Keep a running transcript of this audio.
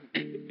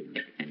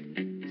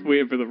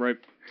waiting for the right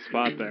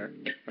spot there.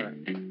 All right.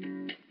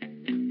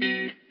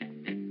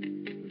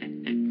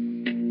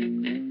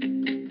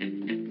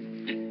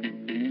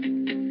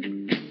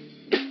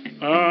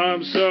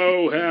 I'm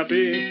so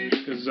happy,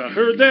 cause I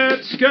heard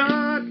that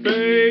Scott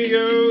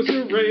Baio's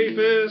a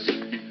rapist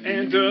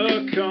and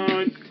a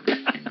cunt.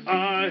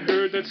 I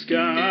heard that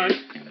Scott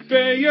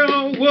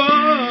Baio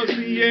was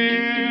the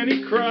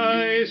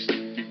Antichrist.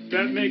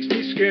 That makes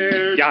me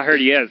scared. Yeah, I heard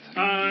he is.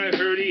 I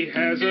heard he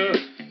has a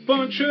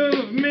bunch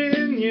of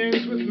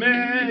minions with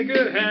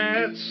MAGA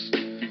hats.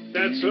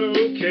 That's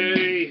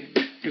okay,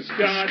 cause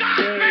Scott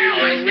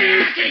Baio is a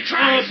big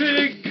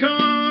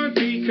cunt,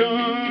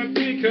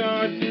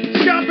 cunt.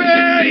 Scott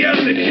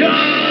Baio's a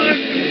cunt!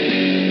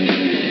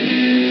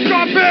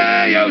 Scott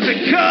Baio's a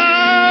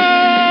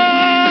cunt!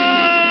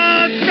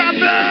 Scott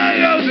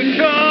Baio's a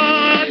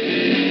cunt!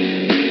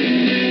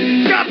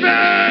 Scott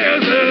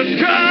Baio's a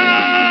cunt!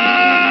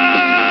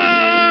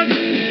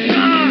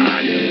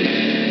 God!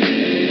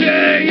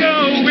 Baio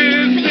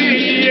is the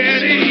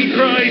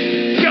Antichrist!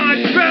 Scott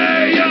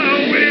Baio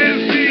is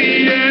the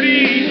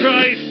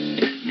Antichrist!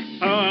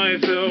 I'm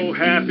so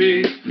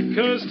happy,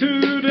 cause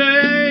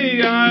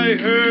today I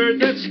heard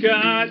that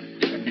Scott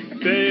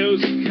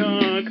Baio's a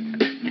cunt,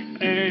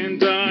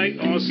 and I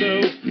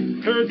also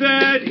heard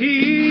that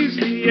he's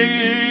the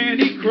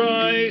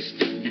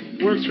Antichrist,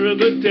 works for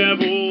the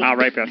devil.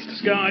 Rapist.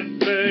 Scott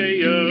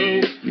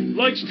Baio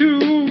likes to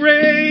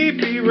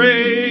rape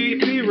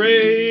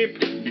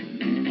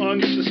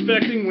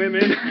unsuspecting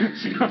women.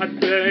 Scott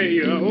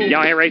Baio.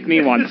 Yeah, he raped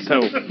me once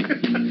too.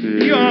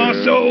 He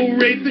also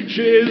raped the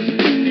jizz.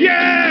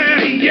 Yeah.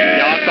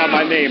 Yeah, it's not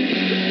my name.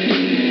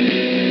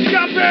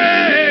 Scott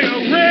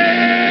Baio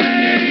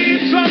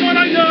raped someone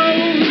I know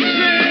who's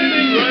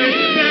sitting right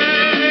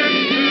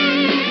next to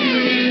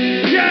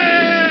me. Yeah.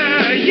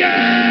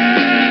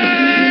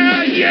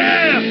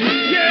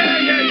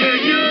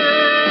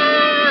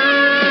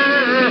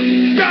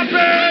 Scott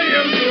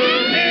Baio's the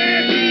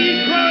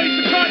Antichrist,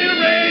 the cunt and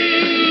rapist.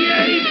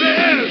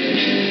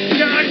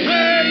 Scott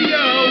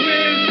Baio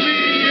is the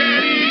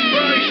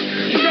Antichrist.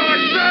 Scott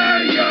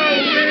Baio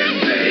is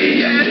the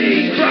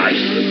Antichrist.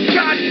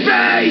 Scott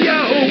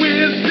Baio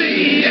is the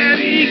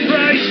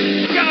Antichrist.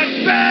 Scott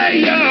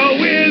Baio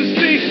is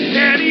the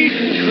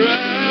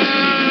Antichrist.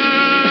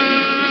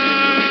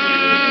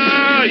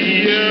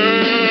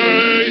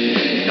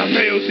 Scott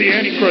Baio's the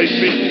Antichrist,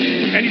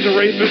 and he's a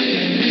rapist,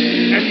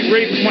 and he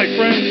raped my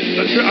friend.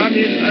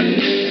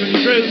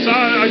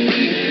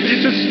 You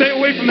just stay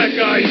away from that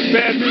guy. He's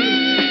bad news.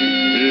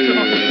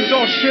 He's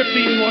all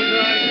shifty and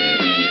whatnot.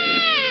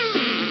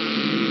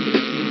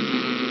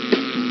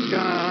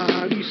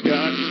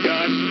 Scott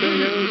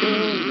Baio's a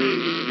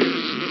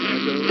rapist.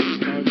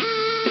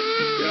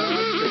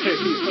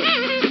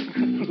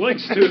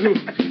 Likes to.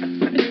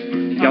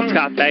 Yo,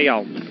 Scott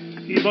Baio.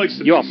 He likes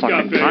to. You're a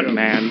fucking cunt,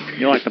 man.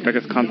 You're like the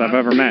biggest cunt I've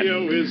ever met.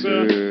 Baio is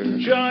a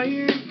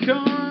giant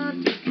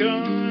cunty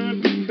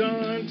cunt.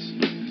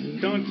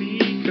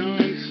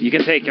 You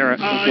can take your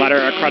letter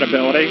of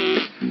credibility.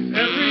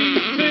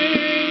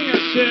 Everything I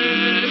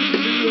said,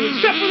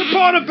 except for the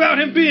part about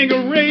him being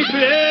a rapist.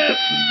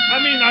 I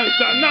mean,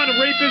 I'm not a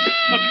rapist.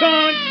 A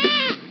cunt.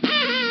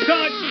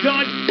 Cunt.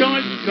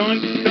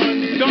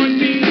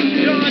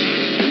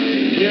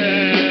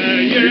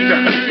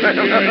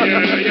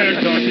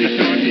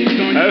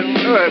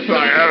 That's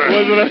song ever.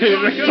 Wasn't a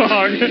favorite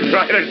song.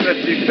 Right, I said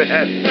she's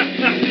bad.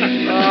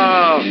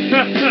 Oh.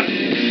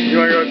 You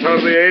want to go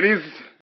totally 80s?